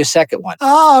 let's give you a second one.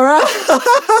 All right.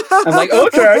 I'm like,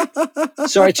 okay.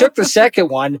 So I took the second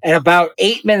one, and about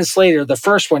 8 minutes later, the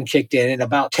first one kicked in. And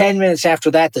about 10 minutes after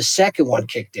that, the second one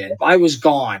kicked in. I was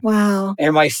gone. Wow.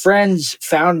 And my friends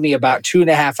found me about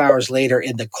 2.5 hours later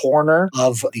in the corner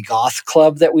of the goth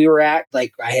club that we were at.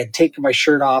 Like, I had taken my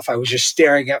shirt off. I was just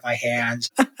staring at my hands.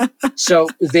 So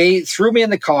they threw me in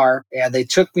the car and they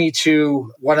took me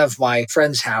to one of my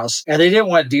friend's house, and they didn't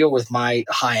want to deal with my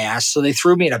high ass. So they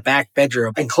threw me in a back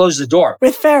bedroom and closed the door.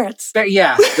 With ferrets. But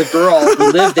yeah, the girl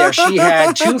who lived there, she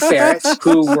had two ferrets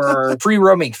who were free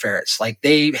roaming ferrets. Like,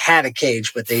 they had a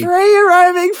cage, but they... Free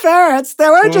roaming ferrets. They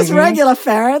weren't just regular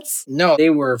ferrets. No, they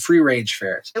were free range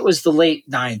ferrets. It was the late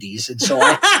 90s. And so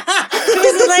It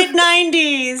was the late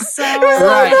 90s. So.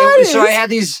 Right. So I had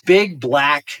these big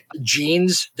black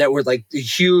jeans that were like the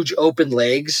huge open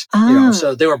legs. You know,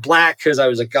 so they were black because I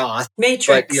was a goth. Matrix.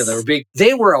 But, you know, they were big.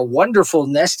 They were a wonderful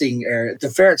nesting area. The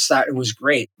ferrets thought it was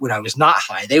great when I was not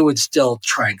high. They would still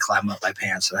try and climb up my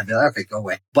pants, and I'd be like, okay, go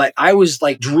away. But I was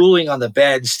like drooling on the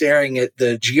bed, staring at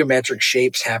the geometric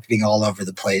shapes happening all over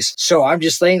the place. So I'm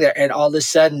just laying there, and all of a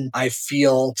sudden I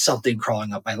feel something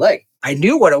crawling up my leg. I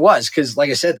knew what it was because, like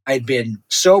I said, I'd been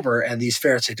sober and these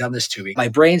ferrets had done this to me. My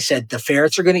brain said, the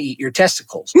ferrets are going to eat your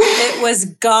testicles. It was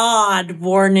God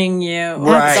warning you.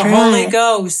 Right. The Holy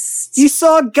Ghost. You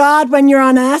saw God when you're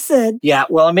on acid. Yeah,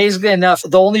 well, amazingly enough,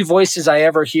 the only voices I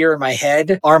ever hear in my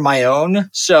head are my own.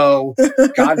 So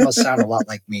God must sound a lot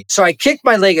like me. So I kicked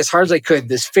my leg as hard as I could.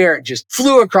 This ferret just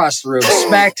flew across the room,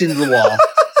 smacked into the wall.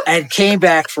 And came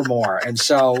back for more. And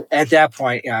so at that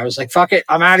point, I was like, fuck it.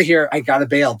 I'm out of here. I got to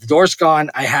bail. The door's gone.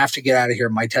 I have to get out of here.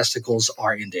 My testicles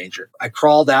are in danger. I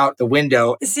crawled out the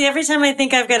window. See, every time I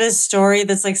think I've got a story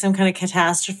that's like some kind of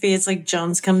catastrophe, it's like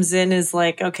Jones comes in is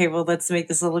like, okay, well, let's make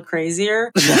this a little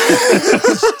crazier.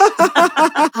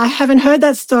 I haven't heard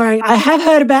that story. I have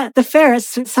heard about the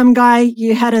ferrets, some guy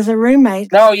you had as a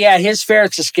roommate. No, yeah, his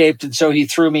ferrets escaped. And so he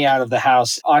threw me out of the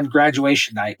house on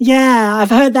graduation night. Yeah,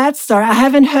 I've heard that story. I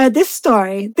haven't heard this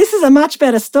story. This is a much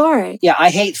better story. Yeah, I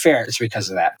hate ferrets because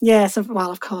of that. Yes,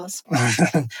 well, of course.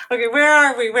 Okay, where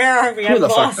are we? Who the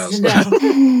fuck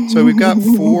knows? So we've got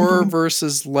 4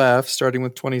 verses left, starting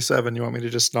with 27. You want me to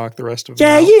just knock the rest of them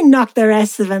Yeah, out? you knock the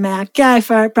rest of them out. Go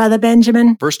for it, Brother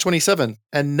Benjamin. Verse 27,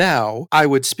 and now I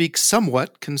would speak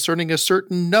somewhat concerning a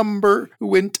certain number who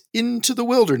went into the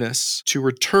wilderness to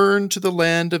return to the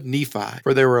land of Nephi,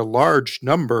 for there were a large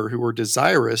number who were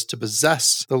desirous to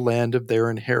possess the land of their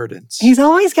inheritance. He's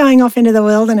always going off into the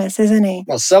wilderness, isn't he?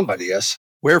 Well, somebody is.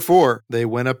 Wherefore they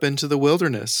went up into the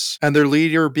wilderness, and their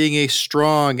leader being a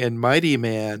strong and mighty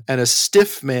man, and a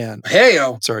stiff man.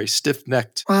 Hey-o.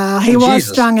 Stiff-necked. Wow, he Oh, was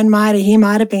Jesus. strong and mighty. He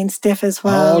might have been stiff as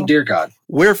well. Oh, dear God.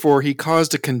 Wherefore he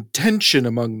caused a contention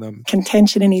among them,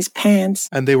 Contention in his pants.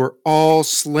 and they were all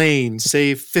slain,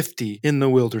 save 50 in the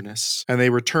wilderness. And they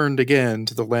returned again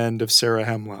to the land of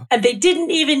Zarahemla. And they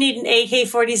didn't even need an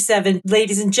AK-47.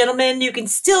 Ladies and gentlemen, you can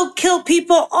still kill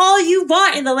people all you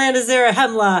want in the land of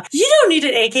Zarahemla. You don't need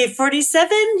an AK-47.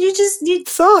 You just need...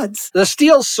 Swords. The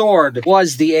steel sword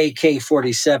was the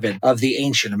AK-47 of the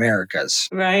ancient Americas.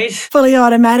 Right? Fully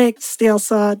automatic steel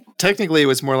sword. Technically, it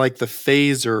was more like the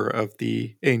phaser of the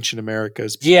ancient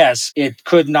Americas. Yes, it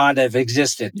could not have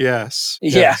existed. Yes.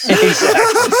 Yeah,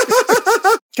 exactly.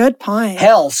 Good point.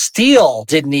 Hell, steel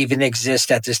didn't even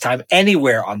exist at this time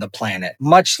anywhere on the planet,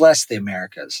 much less the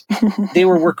Americas. They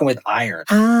were working with iron.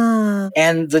 Ah.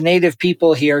 And the native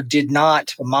people here did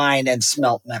not mine and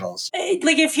smelt metals.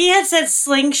 Like, if he had said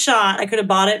slingshot, I could have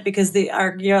bought it because the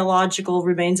archaeological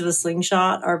remains of a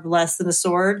slingshot are less than a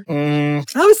sword. I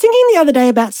was thinking the other day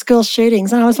about school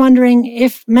shootings, and I was wondering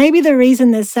if maybe the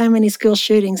reason there's so many school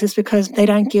shootings is because they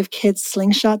don't give kids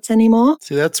slingshots anymore.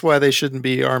 See, that's why they shouldn't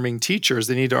be arming teachers.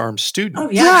 They need to arm students. Oh,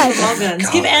 yeah. Right. Give them all guns.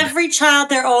 Give every child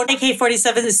their own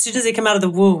AK-47 as soon as they come out of the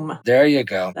womb. There you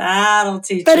go. That'll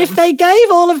teach But them. if they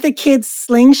gave all of the kids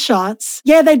slingshots,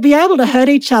 yeah, they'd be able to hurt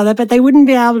each other, but they wouldn't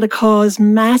be able to cause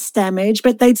mass damage,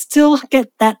 but they'd still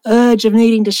get that urge of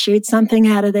needing to shoot something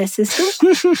out of their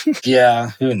system.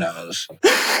 Yeah, who knows?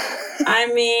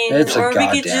 I mean, It's a or we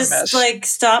could goddamn just mess. like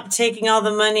stop taking all the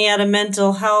money out of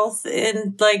mental health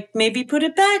and like maybe put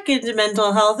it back into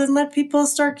mental health and let people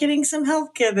start getting some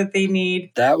health care that they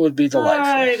need. That would be delightful.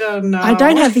 I don't know. I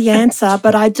don't have the answer,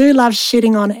 but I do love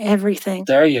shitting on everything.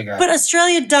 There you go. But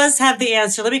Australia does have the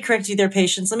answer. Let me correct you there,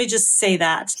 patients. Let me just say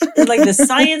that. Like, the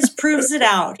science proves it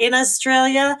out. In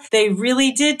Australia, they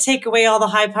really did take away all the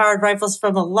high-powered rifles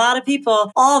from a lot of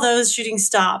people. All those shootings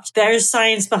stopped. There's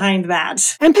science behind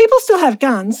that. And people still have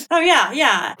guns. Oh, yeah,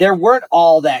 yeah. There weren't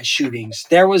all that shootings.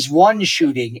 There was one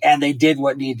shooting and they did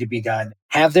what needed to be done.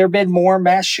 Have there been more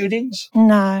mass shootings?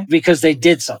 No. Because they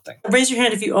did something. Raise your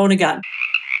hand if you own a gun.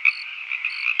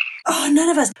 Oh, none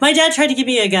of us. My dad tried to give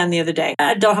me a gun the other day.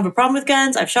 I don't have a problem with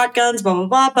guns. I've shot guns, blah, blah,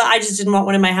 blah. But I just didn't want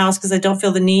one in my house because I don't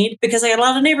feel the need because I got a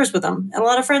lot of neighbors with them and a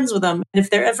lot of friends with them. And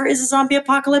if there ever is a zombie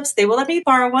apocalypse, they will let me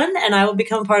borrow one and I will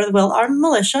become part of the well-armed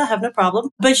militia. Have no problem.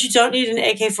 But you don't need an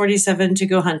AK-47 to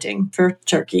go hunting for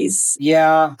turkeys.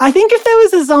 Yeah, I think if there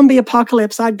was a zombie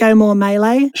apocalypse, I'd go more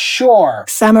melee. sure.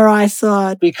 Samurai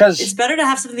sword. It's Because better to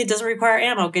have something that doesn't require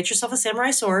ammo. Get yourself a samurai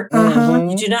sword. Uh-huh.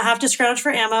 You do not have to scrounge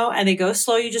for ammo and they go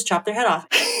slow. You just chop their head off.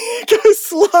 Go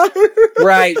slow.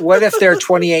 right, what if they're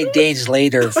 28 days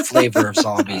later flavor of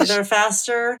zombies? They're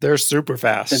faster. They're super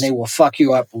fast. Then they will fuck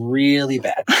you up really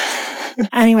bad.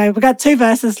 Anyway, we've got 2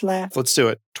 verses left. Let's do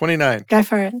it. 29. Go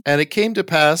for it. And it came to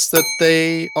pass that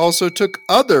they also took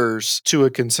others to a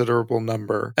considerable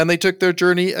number, and they took their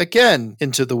journey again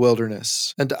into the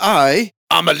wilderness. And I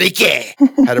Amalike,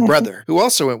 had a brother who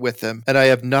also went with them, and I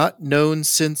have not known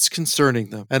since concerning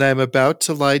them. And I am about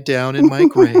to lie down in my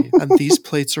grave, and these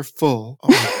plates are full. Oh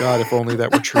my God, if only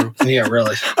that were true. Yeah,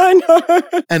 really. I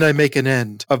know. And I make an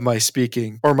end of my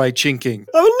speaking or my chinking.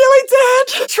 I'm nearly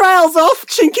dead. Trails off,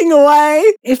 chinking away.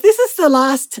 If this is the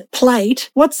last plate,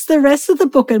 what's the rest of the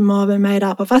Book of Mormon made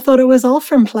up of? I thought it was all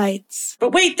from plates.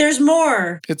 But wait, there's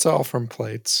more. It's all from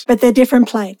plates. But they're different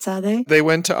plates, are they? They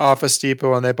went to Office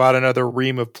Depot and they bought another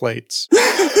ream of plates.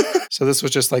 So this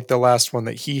was just like the last one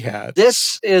that he had.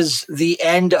 This is the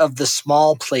end of the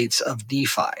small plates of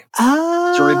Nephi.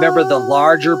 Ah. So remember, the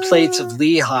larger plates of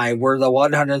Lehi were the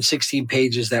 116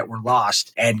 pages that were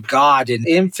lost. And God, in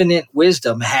infinite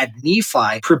wisdom, had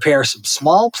Nephi prepare some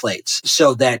small plates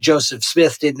so that Joseph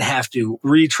Smith didn't have to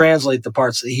retranslate the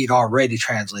parts that he'd already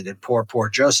translated. Poor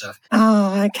Joseph.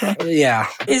 Oh, okay. Yeah.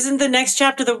 Isn't the next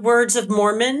chapter the Words of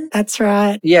Mormon? That's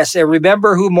right. Yes, and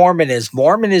remember who Mormon is.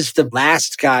 Mormon is the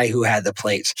last guy who had the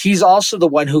plates. He's also the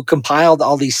one who compiled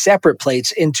all these separate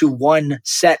plates into one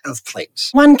set of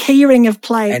plates. One keyring of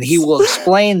plates. And he will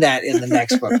explain that in the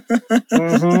next book.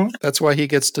 Mm-hmm. That's why he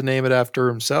gets to name it after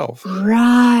himself.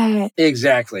 Right.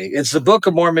 Exactly. It's the Book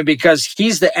of Mormon because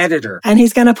he's the editor. And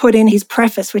he's going to put in his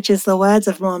preface, which is the Words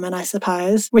of Mormon, I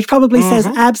suppose, which probably says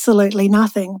absolutely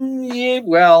nothing. Yeah,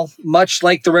 well, much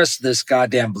like the rest of this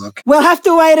goddamn book. We'll have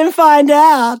to wait and find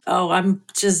out. Oh, I'm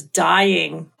just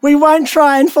dying. We won't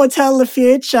try and foretell the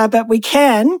future, but we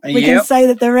can. We can say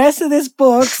that the rest of this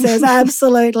book says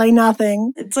absolutely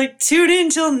nothing. It's like, tune in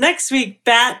till next week,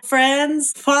 Bat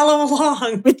friends. Follow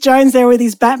along. With Jones there with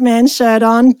his Batman shirt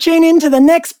on. Tune in to the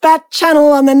next Bat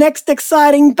channel on the next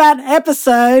exciting Bat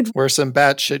episode. Where some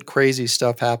batshit crazy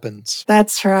stuff happens.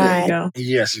 That's right. There you go.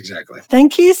 Yes, exactly.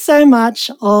 Thank you so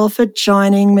much all for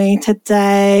joining me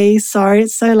today. Sorry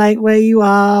it's so late where you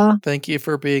are. Thank you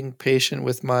for being patient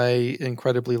with my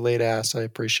incredibly late ass. I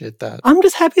appreciate that. I'm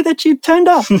just happy that you turned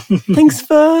up. Thanks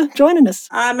for joining us.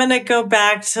 I'm going to go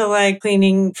back to like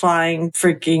cleaning flying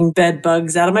freaking bed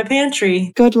bugs out of my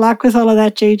pantry. Good luck with all of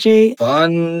that, Gigi.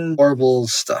 Fun, horrible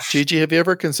stuff. Gigi, have you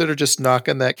ever considered just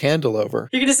knocking that candle over?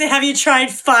 You're going to say, have you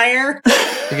tried fire?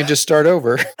 You can just start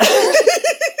over.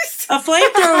 A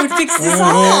flamethrower would fix this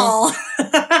all.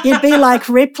 You'd be like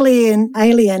Ripley in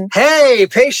Alien. Hey,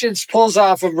 Patience pulls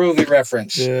off a movie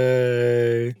reference.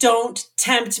 Yay. Don't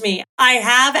tempt me. I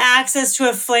have access to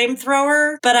a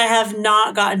flamethrower, but I have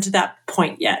not gotten to that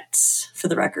point yet, for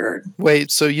the record.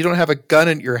 Wait, so you don't have a gun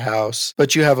at your house,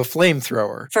 but you have a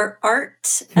flamethrower? For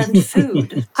art and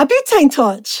food. A butane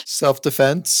torch.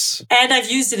 Self-defense? And I've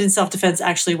used it in self-defense,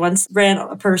 actually. Once ran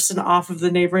a person off of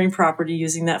the neighboring property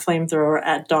using that flamethrower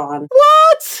at dawn.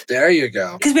 What? There you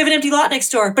go. Because we have an empty lot next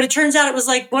door. But it turns out it was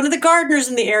like one of the gardeners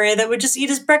in the area that would just eat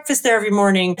his breakfast there every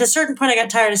morning. At a certain point, I got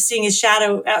tired of seeing his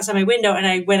shadow outside my window, and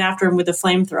I went after him with a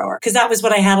flamethrower. Because that was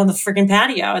what I had on the friggin'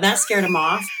 patio, and that scared him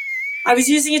off. I was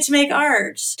using it to make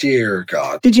art. Dear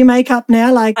God. Did you make up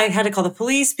now? Like, I had to call the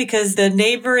police because the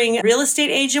neighboring real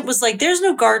estate agent was like, there's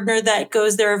no gardener that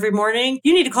goes there every morning.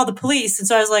 You need to call the police. And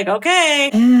so I was like, okay.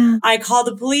 yeah. I called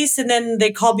the police and then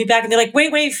they called me back and they're like,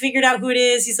 wait, figured out who it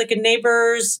is. He's like a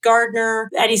neighbor's gardener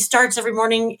and he starts every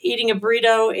morning eating a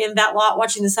burrito in that lot,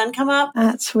 watching the sun come up.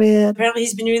 That's weird. Apparently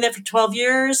he's been doing that for 12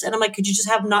 years. And I'm like, could you just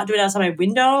have him not do it outside my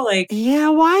window? Like, Yeah,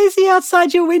 why is he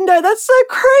outside your window? That's so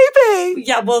creepy.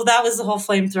 yeah, well, that was the whole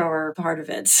flamethrower part of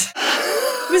it.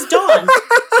 It was dawn.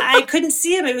 I couldn't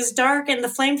see him. It was dark and the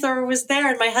flamethrower was there.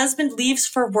 And my husband leaves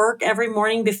for work every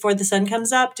morning before the sun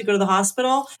comes up to go to the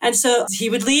hospital. And so he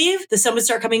would leave, the sun would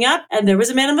start coming up, and there was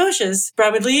a man in bushes.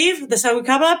 Brad would leave, the sun would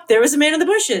come up, there was a man in the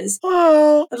bushes.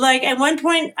 Oh. Like, at one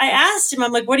point, I asked him,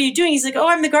 I'm like, what are you doing? He's like, oh,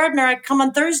 I'm the gardener. I come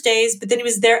on Thursdays. But then he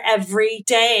was there every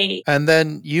day. And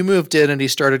then you moved in and he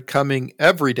started coming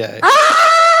every day.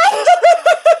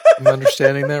 I'm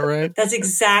understanding that right? That's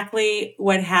exactly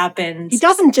what happened. He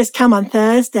doesn't just come on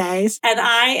Thursdays. And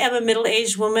I am a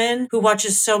middle-aged woman who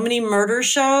watches so many murder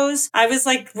shows. I was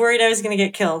like worried I was going to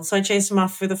get killed. So I chased him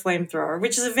off with a flamethrower,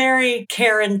 which is a very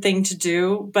Karen thing to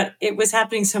do. But it was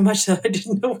happening so much that I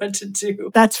didn't know what to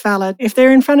do. That's valid. If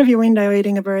they're in front of your window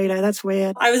eating a burrito, that's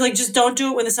weird. I was like, just don't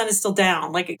do it when the sun is still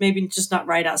down. Like maybe just not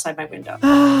right outside my window.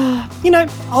 You know,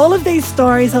 all of these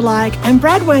stories are like, and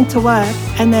Brad went to work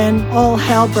and then all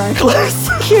hell broke reckless.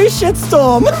 Cue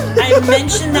shitstorm. I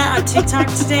mentioned that on TikTok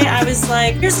today. I was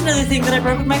like, here's another thing that I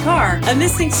broke with my car. And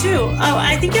this thing too. Oh,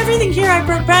 I think everything here I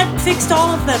broke. Brad fixed all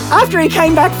of them. After he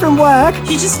came back from work,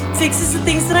 He just fixes the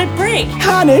things that I break.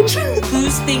 carnage.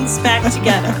 Glues things back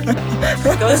together.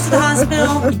 Goes to the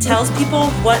hospital. He tells people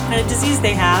what kind of disease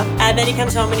they have. And then he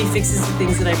comes home and he fixes the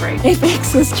things that I break. He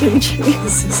fixes Gigi.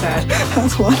 This is sad.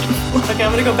 That's wonderful. Okay,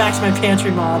 I'm going to go back to my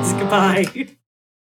pantry mobs. Goodbye.